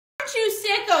Aren't you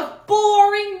sick of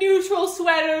boring neutral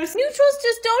sweaters? Neutrals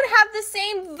just don't have the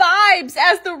same vibes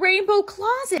as the rainbow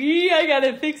closet. I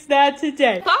gotta fix that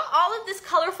today. Bought all of this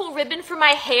colorful ribbon for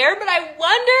my hair, but I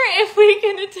wonder if we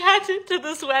can attach it to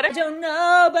the sweater. I don't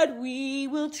know, but we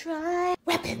will try.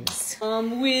 Weapons.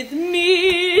 Come with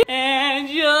me and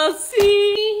you'll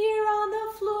see here on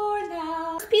the floor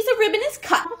now. This piece of ribbon is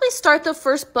cut. Probably start the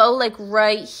first bow like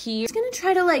right here. It's gonna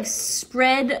try to like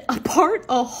spread apart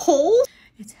a hole.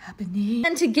 It's happening.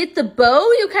 And to get the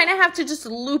bow, you kind of have to just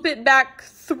loop it back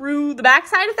through the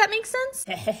backside, if that makes sense.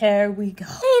 There we go.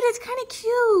 Hey, that's kind of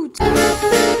cute.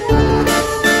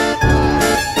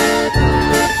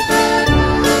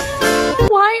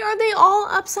 Why are they all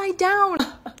upside down?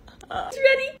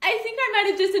 Ready? I think I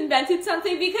might have just invented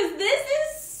something because this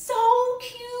is so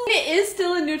cute. It is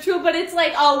still a neutral, but it's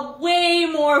like a way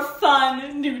more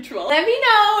fun neutral. Let me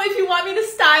know if you want me to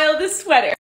style this sweater.